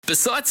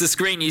Besides the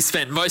screen you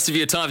spent most of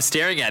your time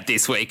staring at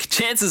this week,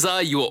 chances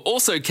are you are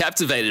also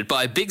captivated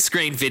by a big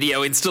screen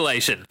video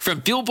installation.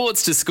 From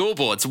billboards to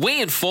scoreboards,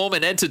 we inform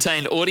and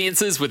entertain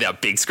audiences with our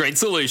big screen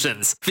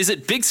solutions.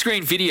 Visit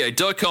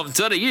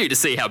bigscreenvideo.com.au to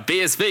see how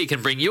BSV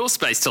can bring your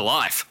space to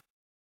life.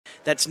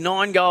 That's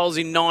 9 goals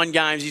in 9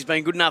 games. He's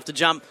been good enough to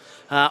jump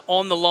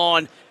on the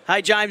line.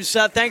 Hey, James,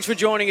 thanks for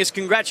joining us.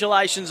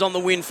 Congratulations on the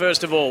win,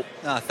 first of all.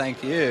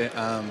 Thank you.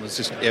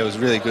 It was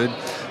really good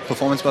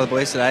performance by the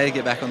boys today to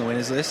get back on the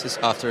winners list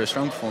after a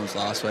strong performance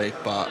last week.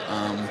 But,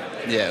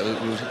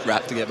 it was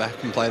rapt to get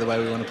back and play the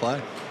way we want to play.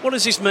 What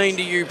does this mean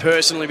to you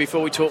personally,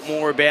 before we talk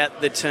more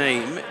about the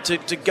team,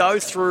 to go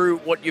through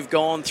what you've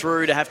gone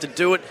through, to have to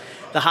do it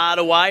the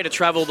harder way, to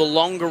travel the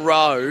longer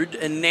road,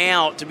 and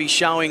now to be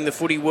showing the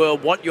footy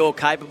world what you're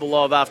capable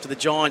of after the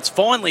Giants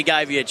finally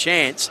gave you a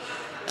chance?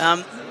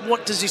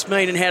 What does this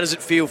mean and how does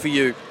it feel for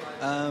you?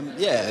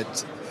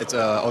 It's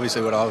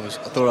obviously what I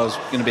thought I was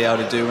going to be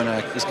able to do when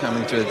I was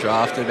coming through the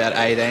draft at about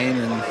 18,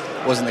 and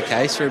wasn't the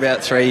case for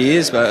about 3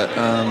 years, but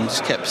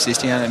just kept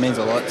persisting on it. It means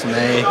a lot to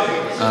me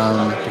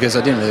because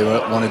I didn't really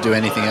want to do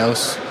anything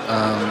else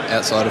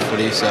outside of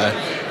footy, so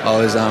I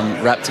was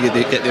rapt to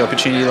get the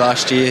opportunity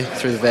last year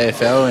through the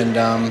VFL,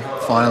 and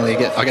finally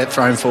I get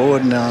thrown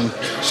forward and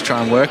just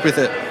try and work with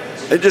it.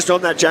 And just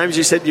on that, James,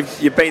 you said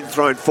you've been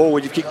thrown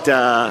forward. You've kicked,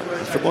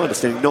 from my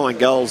understanding, 9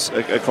 goals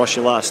across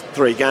your last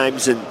 3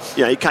 games, and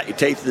you cut your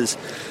teeth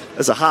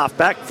as a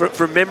half-back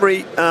from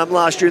memory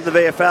last year in the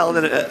VFL,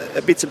 and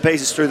then bits and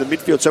pieces through the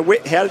midfield. So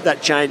how did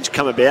that change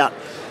come about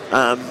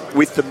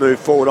with the move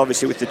forward,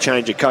 obviously with the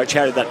change of coach?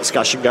 How did that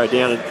discussion go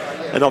down?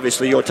 And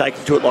obviously you're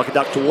taking to it like a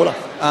duck to water.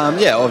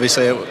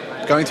 Obviously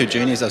going through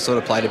juniors, I've sort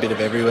of played a bit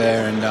of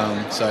everywhere,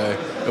 and so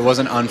it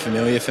wasn't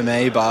unfamiliar for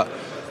me, but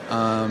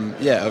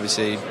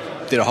obviously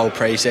did a whole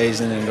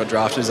pre-season and got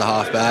drafted as a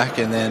half-back,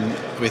 and then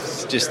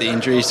with just the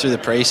injuries through the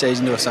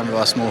pre-season to some of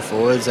our small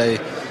forwards,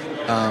 Mark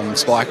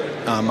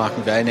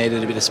McVeigh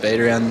needed a bit of speed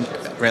around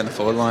the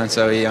forward line,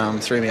 so he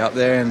threw me up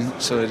there and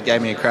sort of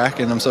gave me a crack,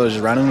 and I'm sort of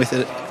just running with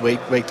it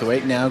week to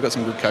week now. I've got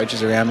some good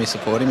coaches around me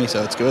supporting me,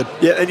 so it's good.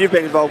 Yeah, and you've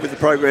been involved with the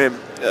program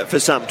for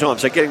some time,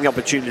 so getting the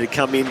opportunity to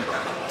come in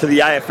to the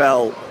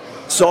AFL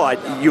side,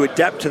 you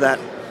adapt to that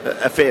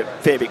a fair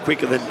bit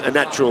quicker than a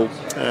natural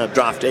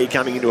draftee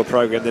coming into a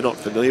program they're not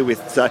familiar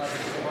with. So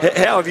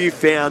how have you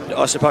found,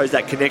 I suppose,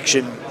 that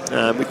connection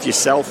with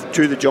yourself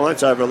to the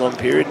Giants over a long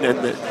period, and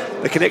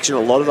the connection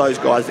of a lot of those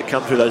guys that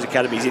come through those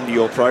academies into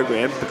your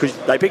program, because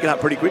they pick it up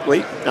pretty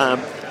quickly,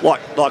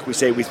 like we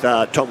see with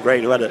Tom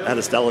Green, who had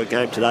a stellar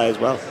game today as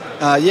well?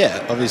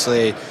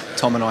 Obviously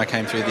Tom and I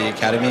came through the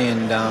academy,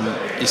 and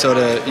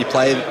you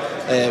play...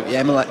 you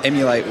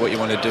emulate what you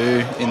want to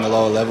do in the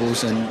lower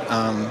levels, and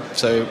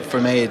so for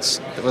me it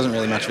wasn't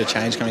really much of a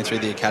change coming through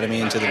the academy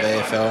into the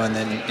VFL and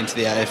then into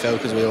the AFL,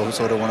 because we all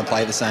sort of want to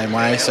play the same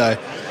way, so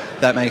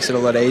that makes it a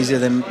lot easier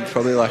than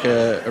probably like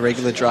a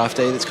regular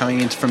draftee that's coming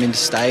in from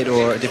interstate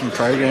or a different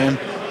program.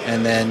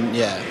 And then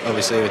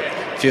obviously with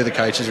a few of the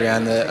coaches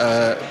around that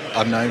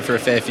I've known for a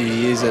fair few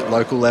years at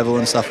local level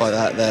and stuff like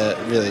that, they're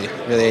really,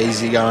 really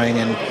easy going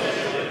and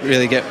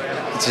really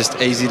it's just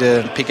easy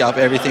to pick up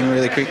everything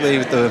really quickly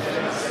with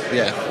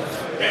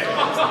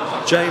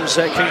James,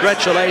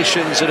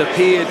 congratulations. It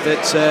appeared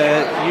that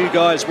you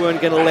guys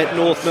weren't going to let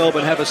North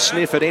Melbourne have a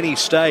sniff at any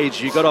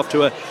stage. You got off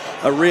to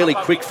a really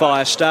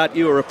quick-fire start.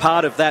 You were a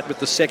part of that with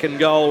the second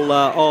goal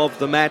of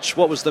the match.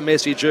 What was the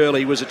message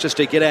early? Was it just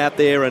to get out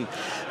there and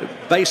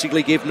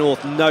basically give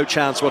North no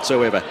chance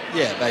whatsoever?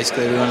 Yeah,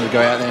 basically we wanted to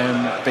go out there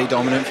and be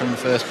dominant from the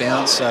first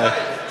bounce. So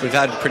we've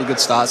had pretty good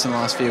starts in the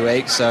last few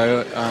weeks,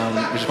 so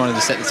we just wanted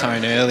to set the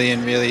tone early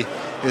and really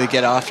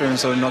get after him and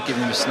sort of not give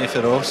him a sniff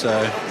at all, so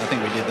I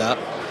think we did that.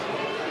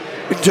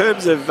 In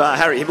terms of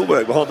Harry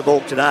Himmelberg behind the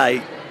ball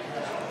today,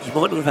 you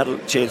might not have had a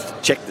chance to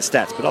check the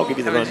stats, but I'll give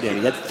you the rundown.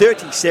 He had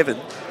 37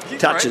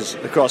 touches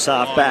across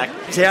half-back.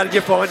 So how did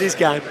you find his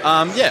game?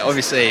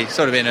 Obviously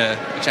sort of been a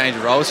change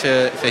of roles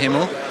for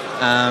Himmel.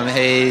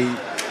 He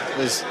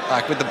was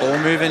like with the ball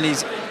moving,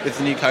 he's with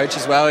the new coach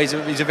as well. He's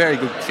a very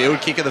good field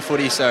kicker, the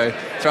footy, so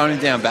throwing him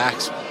down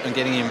backs and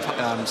getting him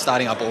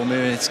starting up ball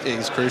moving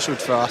is crucial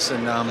for us,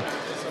 and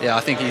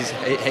I think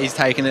he's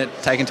taken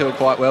to it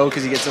quite well,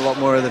 because he gets a lot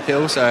more of the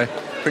pill, so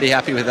pretty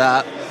happy with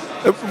that.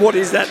 What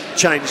is that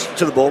change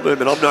to the ball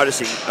movement? I'm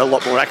noticing a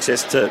lot more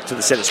access to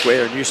the centre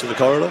square and use of the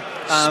corridor.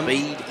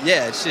 Speed.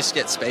 Yeah, it's just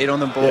get speed on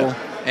the ball,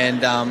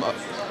 and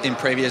in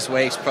previous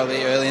weeks,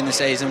 probably early in the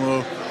season,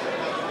 we're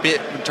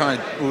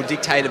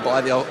dictated by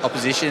the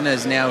opposition,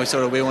 as now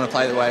we want to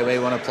play the way we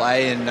want to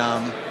play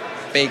and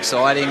be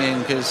exciting,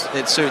 and because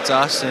it suits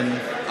us, and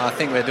I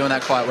think we're doing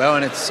that quite well,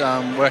 and it's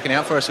working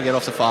out for us. We get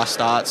off the fast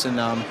starts, and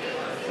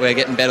we're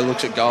getting better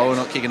looks at goal. We're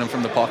not kicking them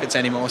from the pockets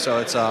anymore, so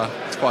it's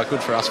quite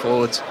good for us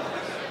forwards.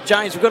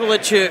 James, we've got to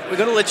let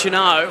you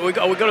know. We've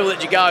got to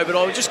let you go. But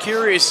I was just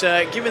curious,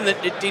 given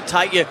that it did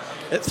take you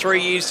at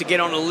 3 years to get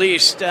on a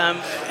list.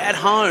 At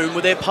home,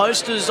 were there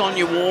posters on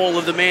your wall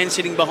of the man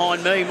sitting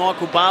behind me,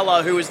 Michael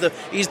Barlow, who is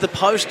the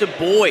poster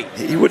boy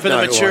for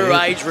the mature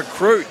age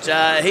recruit?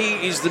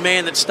 He is the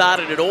man that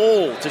started it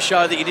all to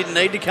show that you didn't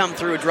need to come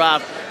through a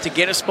draft to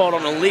get a spot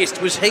on a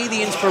list. Was he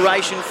the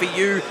inspiration for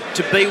you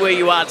to be where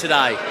you are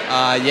today?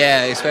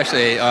 Yeah,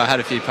 especially I had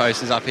a few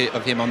posters up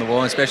of him on the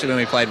wall, especially when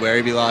we played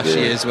Werribee last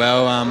year as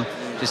well.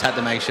 Just had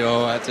to make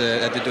sure I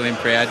had to do him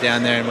proud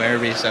down there in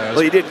Werribee. So I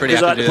was you did, pretty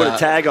happy to do put that. a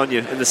tag on you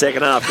in the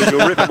second half because you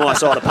were ripping my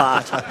side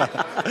apart.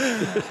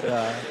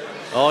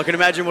 Oh, I can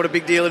imagine what a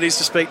big deal it is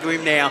to speak to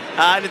him now.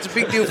 And it's a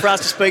big deal for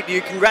us to speak to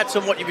you. Congrats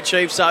on what you've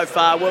achieved so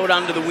far. Well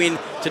done to the win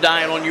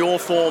today and on your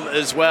form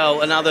as well.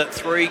 Another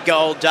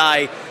 3-goal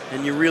day,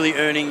 and you're really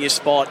earning your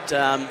spot,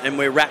 and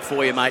we're wrapped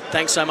for you, mate.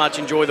 Thanks so much.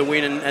 Enjoy the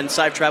win and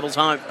safe travels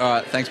home. All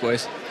right, thanks,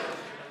 boys.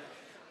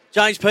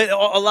 James Pete,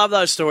 I love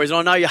those stories, and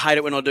I know you hate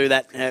it when I do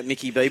that,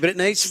 Mickey B, but it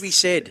needs to be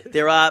said.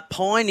 There are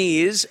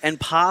pioneers and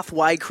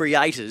pathway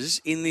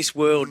creators in this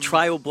world,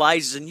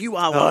 trailblazers, and you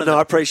are one of them.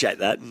 I appreciate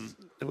that. And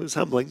it was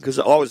humbling because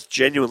I was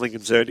genuinely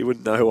concerned he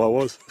wouldn't know who I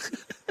was.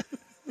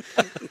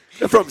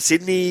 From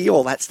Sydney,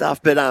 all that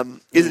stuff, but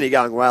isn't he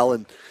going well?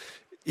 And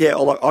yeah,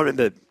 I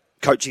remember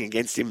coaching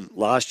against him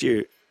last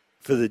year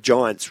for the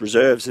Giants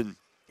reserves, and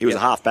he was a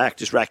half-back,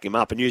 just racking him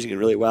up and using it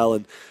really well,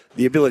 and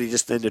the ability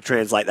just then to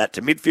translate that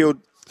to midfield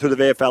through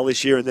the VFL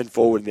this year and then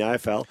forward in the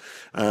AFL.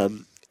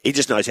 He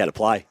just knows how to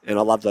play, and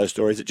I love those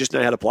stories that just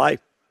know how to play.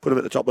 Put him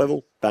at the top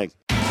level, bang.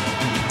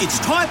 It's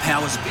Tyre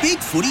Power's Big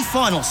Footy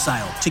Final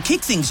Sale. To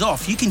kick things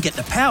off, you can get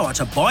the power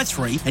to buy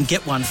 3 and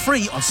get 1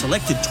 free on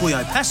selected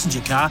Toyo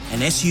passenger car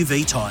and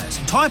SUV tyres.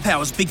 Tyre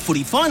Power's Big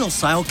Footy Final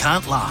Sale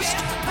can't last.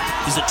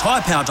 Visit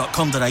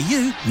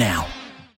tyrepower.com.au now.